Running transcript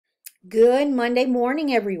Good Monday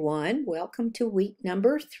morning, everyone. Welcome to week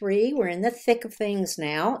number 3. We're in the thick of things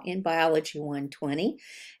now in Biology 120,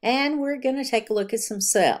 and we're going to take a look at some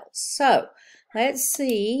cells. So let's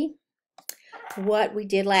see what we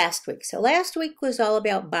did last week. So last week was all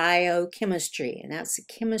about biochemistry, and that's the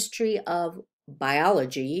chemistry of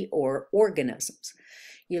biology or organisms.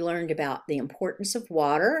 You learned about the importance of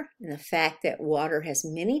water and the fact that water has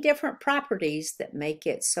many different properties that make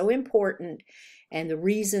it so important, and the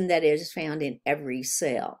reason that it is found in every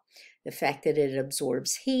cell. The fact that it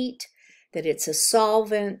absorbs heat, that it's a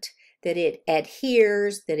solvent, that it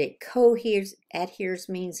adheres, that it coheres. Adheres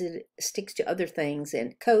means it sticks to other things,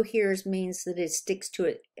 and coheres means that it sticks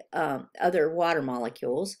to other water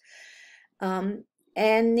molecules, and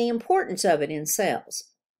the importance of it in cells.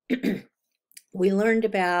 We learned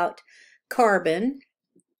about carbon,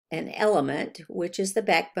 an element, which is the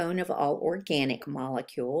backbone of all organic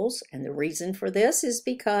molecules. And the reason for this is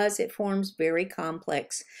because it forms very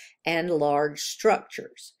complex and large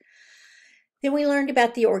structures. Then we learned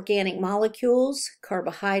about the organic molecules,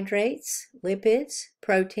 carbohydrates, lipids,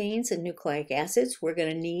 proteins, and nucleic acids. We're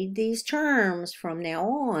going to need these terms from now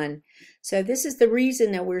on. So this is the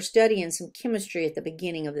reason that we're studying some chemistry at the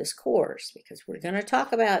beginning of this course, because we're going to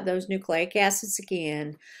talk about those nucleic acids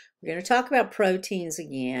again. We're going to talk about proteins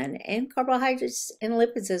again and carbohydrates and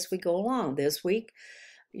lipids as we go along. This week,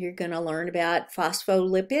 you're going to learn about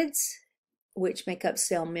phospholipids, which make up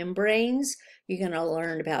cell membranes. You're going to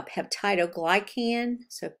learn about peptidoglycan.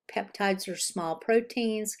 So peptides are small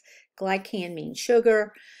proteins. Glycan means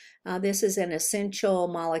sugar. This is an essential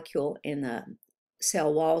molecule in the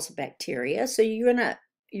cell walls of bacteria. So you're going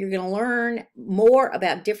to learn more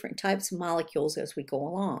about different types of molecules as we go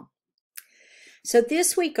along. So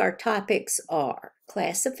this week our topics are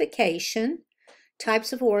classification,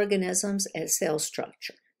 types of organisms, and cell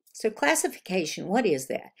structure. So classification, what is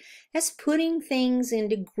that? That's putting things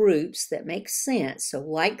into groups that make sense. So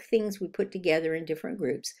like things we put together in different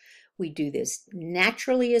groups. We do this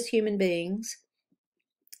naturally as human beings.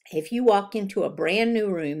 If you walk into a brand new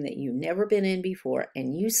room that you've never been in before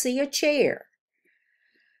and you see a chair,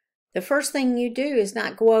 the first thing you do is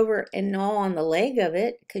not go over and gnaw on the leg of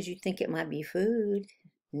it because you think it might be food.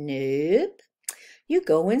 Nope. You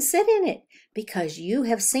go and sit in it because you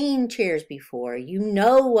have seen chairs before. You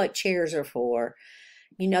know what chairs are for.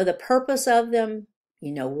 You know the purpose of them.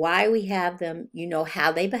 You know why we have them. You know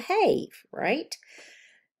how they behave, right?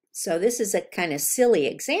 So this is a kind of silly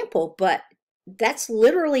example, but that's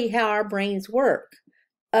literally how our brains work.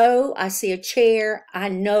 Oh, I see a chair. I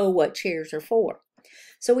know what chairs are for.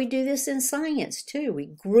 So we do this in science too. We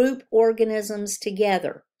group organisms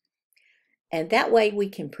together. And that way we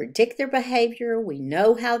can predict their behavior. We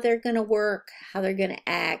know how they're going to work, how they're going to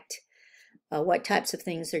act, what types of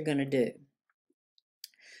things they're going to do.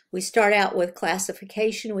 We start out with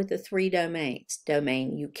classification with the 3 domains.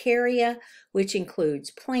 Domain Eukarya, which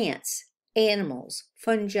includes plants, animals,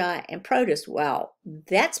 fungi, and protists. Well,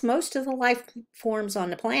 that's most of the life forms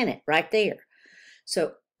on the planet right there.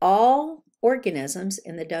 So all organisms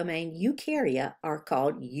in the domain Eukarya are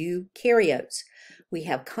called eukaryotes. We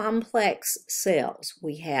have complex cells.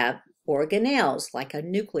 We have organelles like a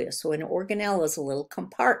nucleus. So an organelle is a little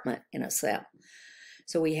compartment in a cell.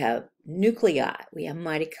 So we have nuclei, we have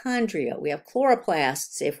mitochondria, we have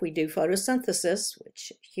chloroplasts if we do photosynthesis,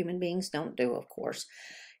 which human beings don't do, of course.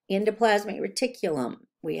 Endoplasmic reticulum,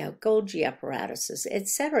 we have Golgi apparatuses,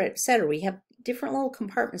 etc., etc. We have different little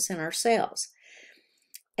compartments in our cells.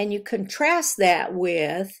 And you contrast that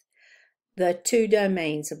with the 2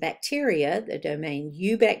 domains of bacteria, the domain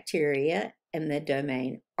Eubacteria and the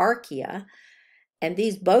domain Archaea. And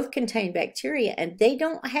these both contain bacteria, and they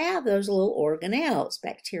don't have those little organelles.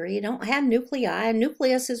 Bacteria don't have nuclei. A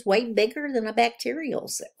nucleus is way bigger than a bacterial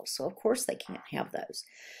cell, so of course they can't have those.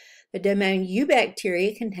 The domain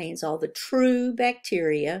Eubacteria contains all the true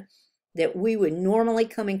bacteria that we would normally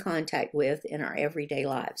come in contact with in our everyday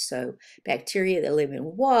lives. So bacteria that live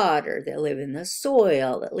in water, that live in the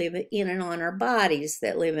soil, that live in and on our bodies,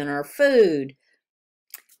 that live in our food,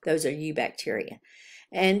 those are eubacteria.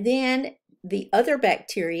 And then the other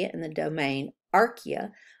bacteria in the domain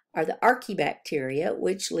Archaea are the archaebacteria,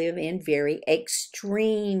 which live in very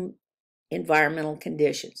extreme environmental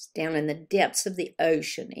conditions, down in the depths of the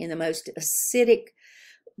ocean, in the most acidic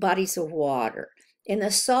bodies of water, in the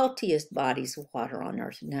saltiest bodies of water on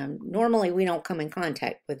Earth. Now, normally we don't come in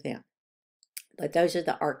contact with them, but those are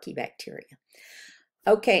the archaebacteria.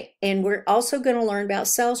 Okay, and we're also going to learn about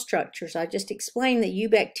cell structures. I just explained that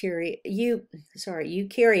eukaryotes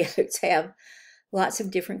have lots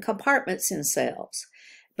of different compartments in cells.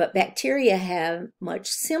 But bacteria have much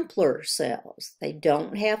simpler cells. They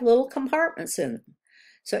don't have little compartments in them.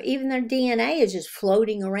 So even their DNA is just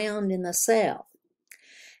floating around in the cell.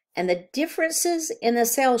 And the differences in the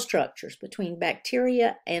cell structures between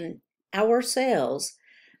bacteria and our cells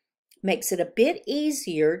makes it a bit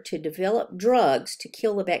easier to develop drugs to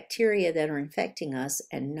kill the bacteria that are infecting us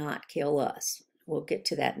and not kill us. We'll get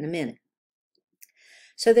to that in a minute.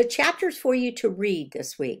 So the chapters for you to read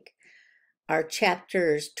this week are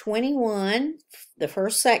chapters 21, the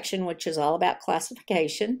first section, which is all about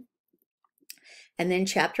classification, and then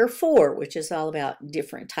chapter 4, which is all about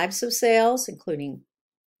different types of cells, including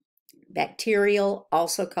bacterial,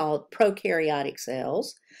 also called prokaryotic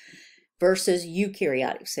cells, versus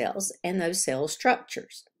eukaryotic cells, and those cell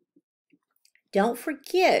structures. Don't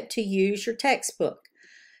forget to use your textbook.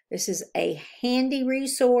 This is a handy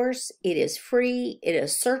resource. It is free. It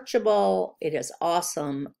is searchable. It is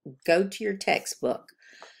awesome. Go to your textbook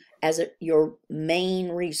as your main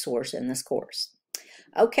resource in this course.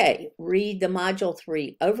 Okay, read the Module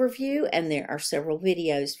 3 overview, and there are several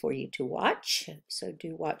videos for you to watch, so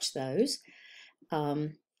do watch those.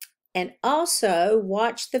 And also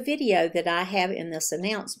watch the video that I have in this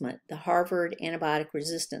announcement, the Harvard Antibiotic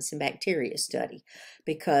Resistance in Bacteria Study,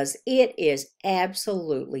 because it is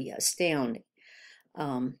absolutely astounding.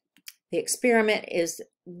 The experiment is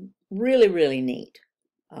really, really neat.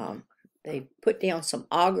 They put down some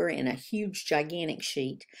agar in a huge, gigantic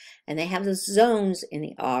sheet, and they have the zones in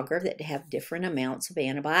the agar that have different amounts of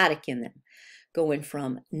antibiotic in them, going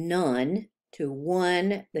from none to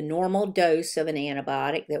 1, the normal dose of an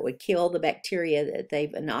antibiotic that would kill the bacteria that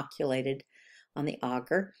they've inoculated on the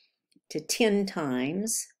agar, to 10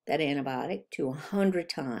 times that antibiotic, to 100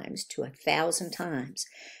 times, to 1,000 times.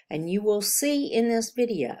 And you will see in this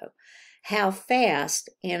video how fast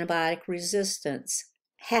antibiotic resistance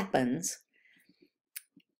happens.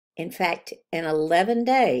 In fact, in 11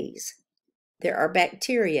 days, there are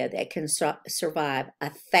bacteria that can survive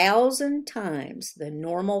 1,000 times the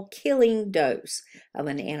normal killing dose of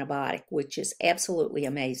an antibiotic, which is absolutely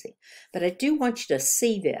amazing. But I do want you to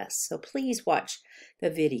see this, so please watch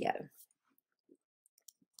the video.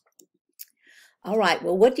 All right,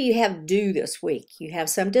 well, what do you have to do this week? You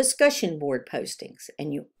have some discussion board postings,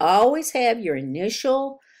 and you always have your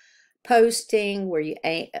initial posting where you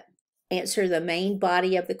answer the main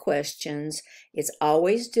body of the questions. It's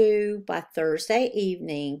always due by Thursday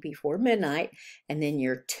evening before midnight, and then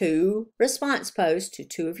your 2 response posts to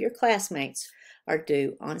 2 of your classmates are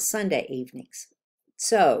due on Sunday evenings.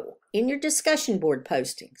 So, in your discussion board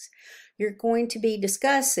postings, you're going to be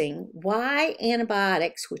discussing why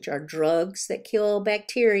antibiotics, which are drugs that kill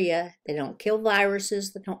bacteria, they don't kill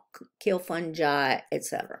viruses, they don't kill fungi,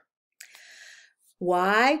 etc.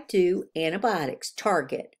 Why do antibiotics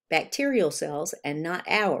target bacterial cells and not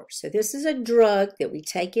ours? So this is a drug that we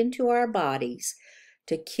take into our bodies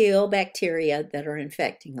to kill bacteria that are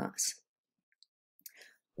infecting us.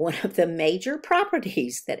 One of the major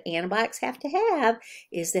properties that antibiotics have to have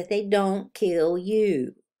is that they don't kill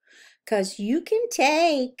you. Because you can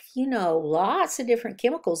take, lots of different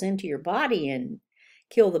chemicals into your body and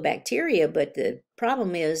kill the bacteria, but the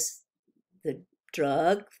problem is the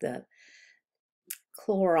drug, the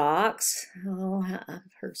Clorox. Oh, I've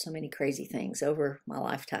heard so many crazy things over my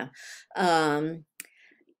lifetime.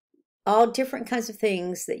 All different kinds of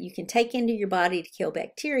things that you can take into your body to kill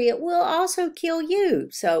bacteria will also kill you.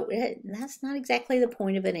 So that's not exactly the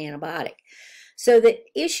point of an antibiotic. So the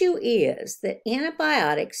issue is that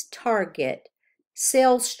antibiotics target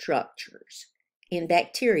cell structures in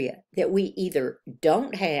bacteria that we either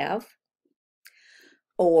don't have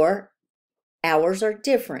or ours are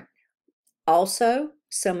different. Also,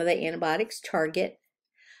 some of the antibiotics target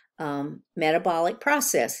metabolic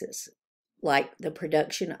processes like the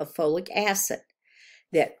production of folic acid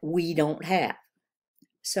that we don't have.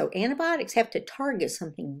 So antibiotics have to target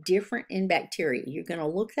something different in bacteria. You're going to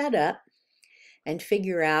look that up and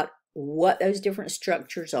figure out what those different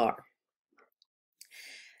structures are.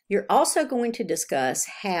 You're also going to discuss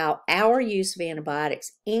how our use of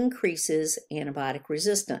antibiotics increases antibiotic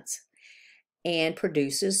resistance and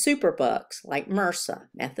produces superbugs like MRSA,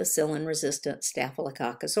 methicillin-resistant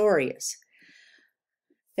Staphylococcus aureus.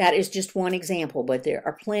 That is just one example, but there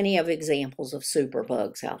are plenty of examples of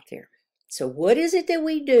superbugs out there. So what is it that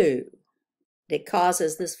we do that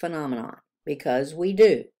causes this phenomenon? Because we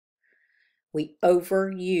do. We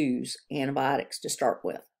overuse antibiotics to start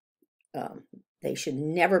with. They should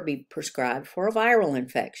never be prescribed for a viral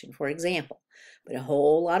infection, for example. But a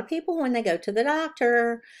whole lot of people, when they go to the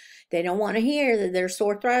doctor, they don't want to hear that their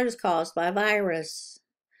sore throat is caused by a virus.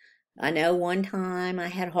 I know one time I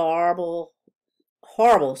had horrible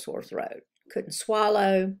horrible sore throat, couldn't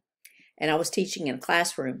swallow, and I was teaching in a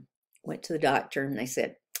classroom. Went to the doctor and they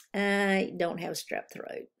said, you don't have strep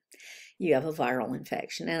throat. You have a viral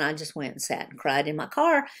infection. And I just went and sat and cried in my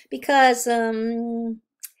car because I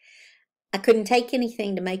couldn't take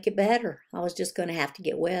anything to make it better. I was just going to have to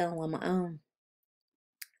get well on my own.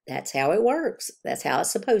 That's how it works. That's how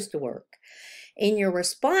it's supposed to work. In your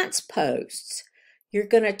response posts, you're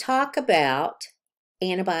going to talk about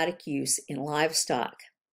antibiotic use in livestock.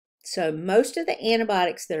 So most of the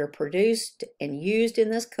antibiotics that are produced and used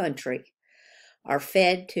in this country are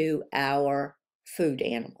fed to our food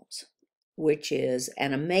animals, which is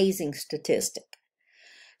an amazing statistic.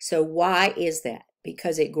 So why is that?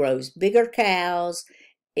 Because it grows bigger cows,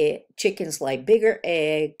 chickens lay bigger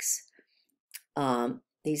eggs.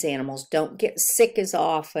 These animals don't get sick as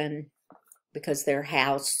often because they're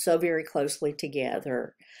housed so very closely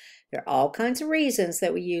together. There are all kinds of reasons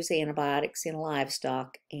that we use antibiotics in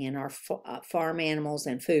livestock and our farm animals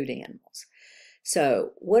and food animals.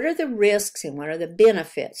 So what are the risks and what are the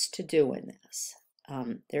benefits to doing this?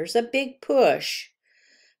 There's a big push,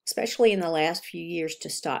 especially in the last few years, to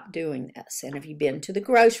stop doing this. And if you've been to the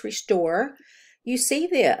grocery store, you see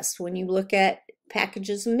this when you look at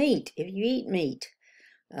packages of meat. If you eat meat,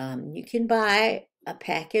 you can buy a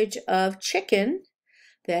package of chicken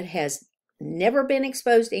that has never been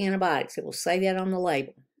exposed to antibiotics. It will say that on the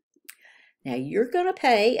label. Now, you're going to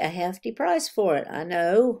pay a hefty price for it. I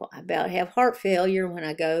know I about have heart failure when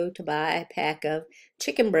I go to buy a pack of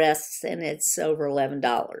chicken breasts, and it's over $11.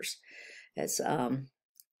 It's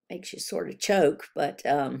makes you sort of choke, but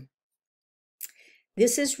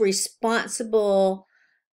this is responsible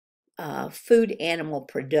food animal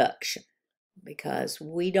production, because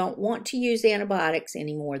we don't want to use antibiotics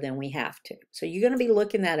any more than we have to. So you're going to be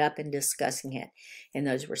looking that up and discussing it in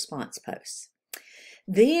those response posts.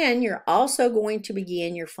 Then you're also going to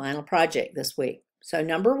begin your final project this week. So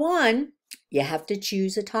number one, you have to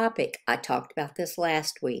choose a topic. I talked about this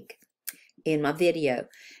last week in my video.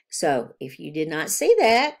 So if you did not see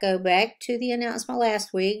that, go back to the announcement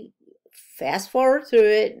last week, fast forward through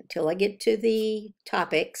it until I get to the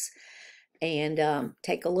topics, and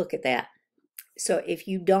take a look at that. So if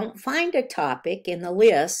you don't find a topic in the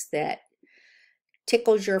list that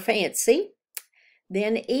tickles your fancy,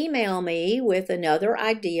 then email me with another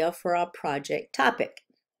idea for a project topic.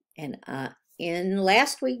 And in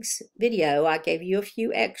last week's video, I gave you a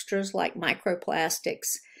few extras like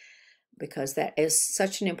microplastics, because that is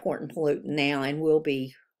such an important pollutant now and will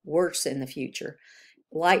be worse in the future.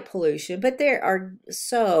 Light pollution, but there are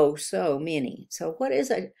so many. So what is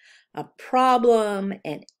a problem,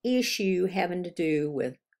 an issue having to do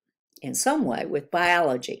with, in some way, with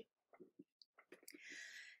biology?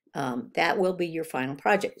 That will be your final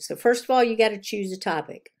project. So first of all, you got to choose a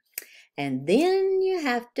topic, and then you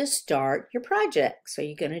have to start your project. So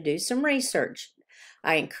you're going to do some research.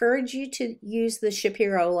 I encourage you to use the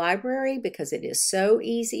Shapiro Library because it is so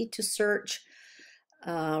easy to search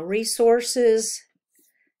resources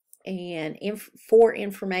and for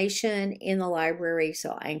information in the library.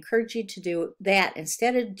 So I encourage you to do that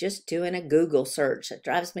instead of just doing a Google search. That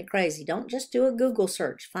drives me crazy. Don't just do a Google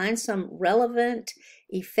search. Find some relevant,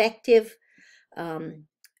 effective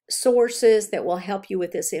sources that will help you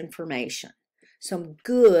with this information. Some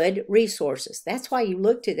good resources. That's why you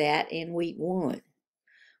looked at that in week 1.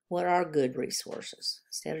 What are good resources?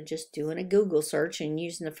 Instead of just doing a Google search and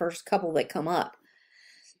using the first couple that come up.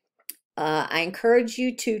 I encourage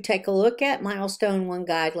you to take a look at Milestone 1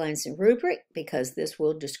 Guidelines and Rubric, because this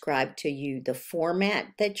will describe to you the format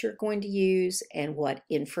that you're going to use and what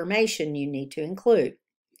information you need to include.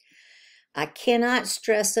 I cannot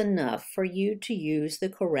stress enough for you to use the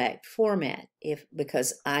correct format,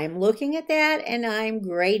 because I'm looking at that and I'm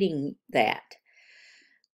grading that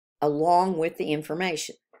along with the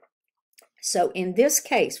information. So in this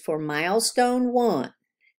case, for Milestone 1,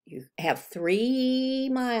 you have 3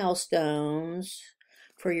 milestones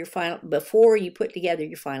for your final, before you put together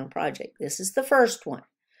your final project. This is the first one.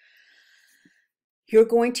 You're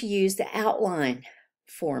going to use the outline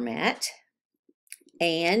format,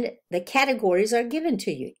 and the categories are given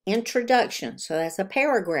to you. Introduction, so that's a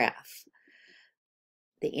paragraph.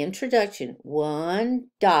 The introduction, 1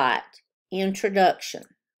 dot, introduction.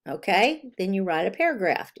 Okay, then you write a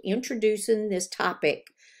paragraph introducing this topic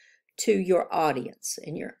to your audience.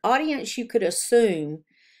 And your audience, you could assume,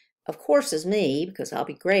 of course, is me, because I'll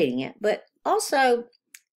be grading it, but also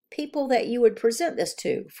people that you would present this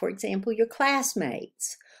to. For example, your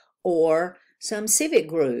classmates, or some civic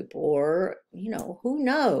group, or, you know, who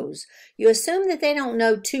knows. You assume that they don't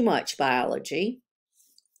know too much biology,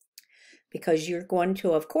 because you're going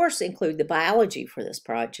to, of course, include the biology for this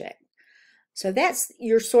project. So that's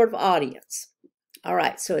your sort of audience. All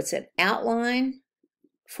right, so it's an outline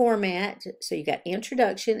format. So you got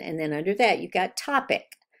introduction, and then under that you've got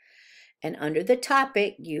topic. And under the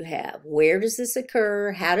topic you have where does this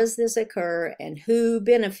occur, how does this occur, and who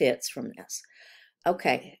benefits from this.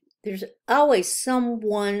 Okay, there's always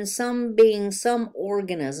someone, some being, some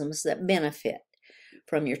organisms that benefit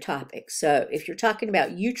from your topic. So if you're talking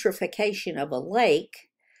about eutrophication of a lake,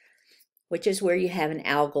 which is where you have an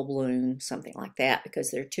algal bloom, something like that,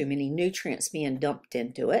 because there are too many nutrients being dumped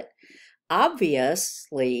into it,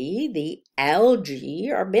 obviously the algae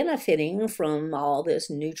are benefiting from all this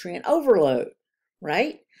nutrient overload,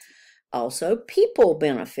 right? Also, people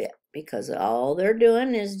benefit because all they're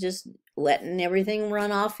doing is just letting everything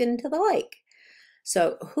run off into the lake.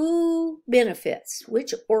 So who benefits?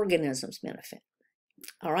 Which organisms benefit?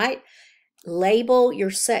 All right. Label your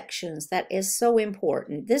sections. That is so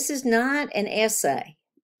important. This is not an essay.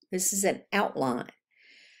 This is an outline.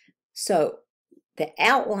 So the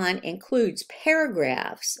outline includes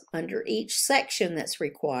paragraphs under each section that's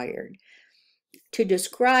required to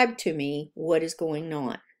describe to me what is going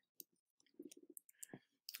on.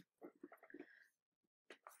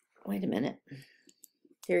 Wait a minute.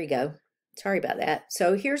 There you go. Sorry about that.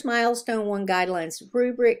 So here's milestone 1 guidelines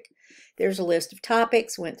rubric. There's a list of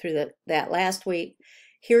topics. Went through that last week.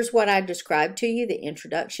 Here's what I described to you, the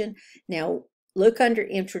introduction. Now look under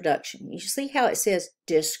introduction. You see how it says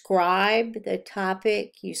describe the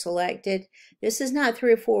topic you selected. This is not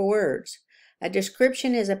 3 or 4 words. A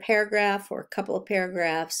description is a paragraph or a couple of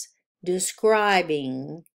paragraphs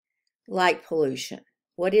describing light pollution.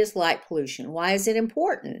 What is light pollution? Why is it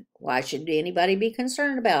important? Why should anybody be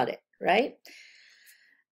concerned about it, right?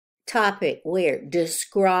 Topic, where?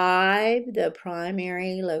 Describe the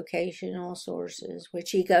primary locational sources,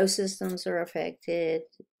 which ecosystems are affected,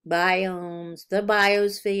 biomes, the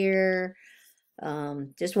biosphere,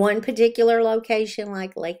 just one particular location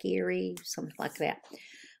like Lake Erie, something like that.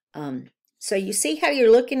 So you see how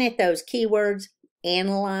you're looking at those keywords,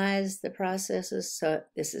 analyze the processes. So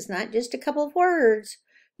this is not just a couple of words.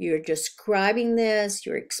 You're describing this,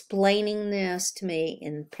 you're explaining this to me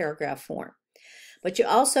in paragraph form. But you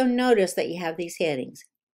also notice that you have these headings.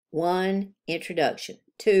 1, introduction.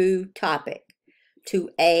 2, topic.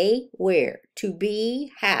 2A, where. 2B,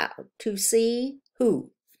 how. 2C, who.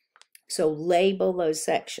 So label those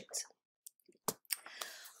sections.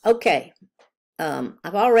 Okay,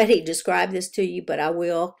 I've already described this to you, but I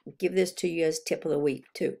will give this to you as tip of the week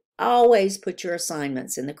too. Always put your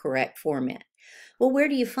assignments in the correct format. Well, where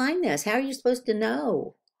do you find this? How are you supposed to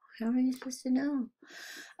know? How are you supposed to know?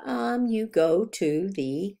 You go to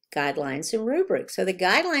the guidelines and rubric. So the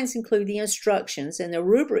guidelines include the instructions, and the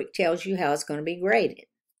rubric tells you how it's going to be graded,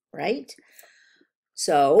 right?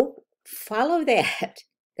 So follow that.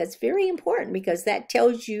 That's very important because that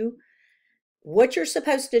tells you what you're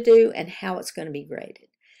supposed to do and how it's going to be graded.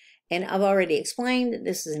 And I've already explained that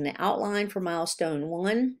this is an outline for milestone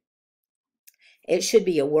 1. It should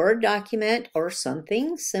be a Word document or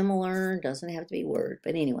something similar. Doesn't have to be Word,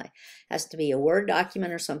 but anyway, has to be a Word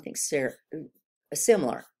document or something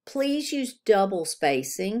similar. Please use double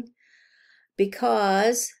spacing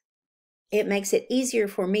because it makes it easier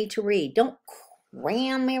for me to read. Don't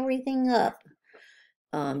cram everything up,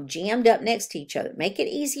 jammed up next to each other. Make it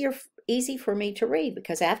easy for me to read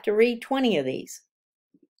because I have to read 20 of these.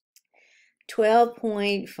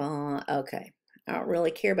 12-point font. Okay. I don't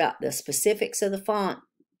really care about the specifics of the font.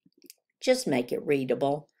 Just make it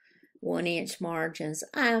readable. 1-inch margins.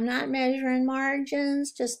 I'm not measuring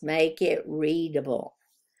margins. Just make it readable.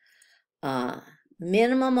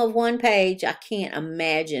 Minimum of 1 page. I can't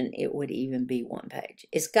imagine it would even be 1 page.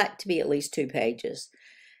 It's got to be at least 2 pages.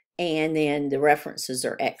 And then the references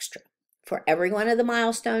are extra. For every one of the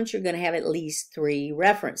milestones, you're going to have at least 3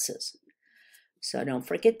 references. So don't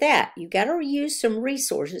forget that. You got to use some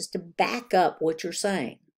resources to back up what you're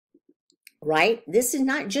saying, right? This is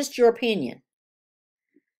not just your opinion.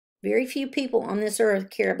 Very few people on this earth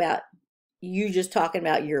care about you just talking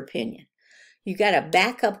about your opinion. You got to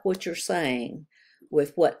back up what you're saying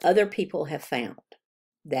with what other people have found.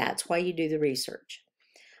 That's why you do the research.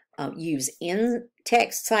 Use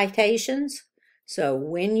in-text citations. So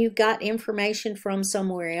when you got information from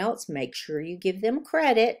somewhere else, make sure you give them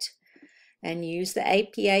credit. And use the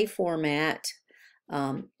APA format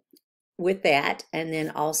with that, and then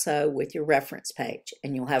also with your reference page.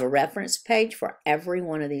 And you'll have a reference page for every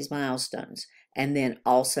one of these milestones, and then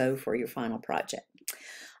also for your final project.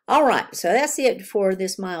 All right, so that's it for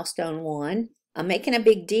this milestone 1. I'm making a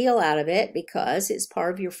big deal out of it because it's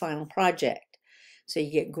part of your final project. So you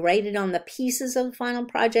get graded on the pieces of the final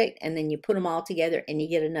project, and then you put them all together and you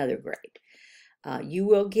get another grade. You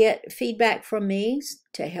will get feedback from me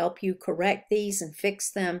to help you correct these and fix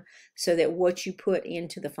them so that what you put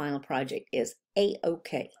into the final project is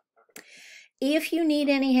A-OK. If you need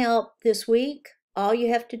any help this week, all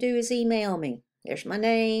you have to do is email me. There's my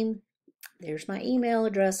name. There's my email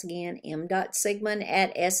address again,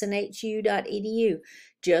 m.sigmon@snhu.edu.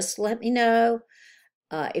 Just let me know.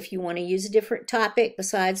 If you want to use a different topic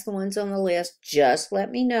besides the ones on the list, just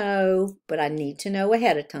let me know, but I need to know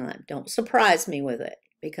ahead of time. Don't surprise me with it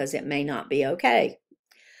because it may not be okay.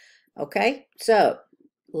 Okay, so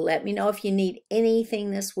let me know if you need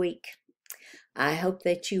anything this week. I hope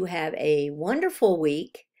that you have a wonderful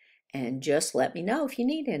week, and just let me know if you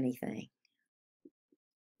need anything.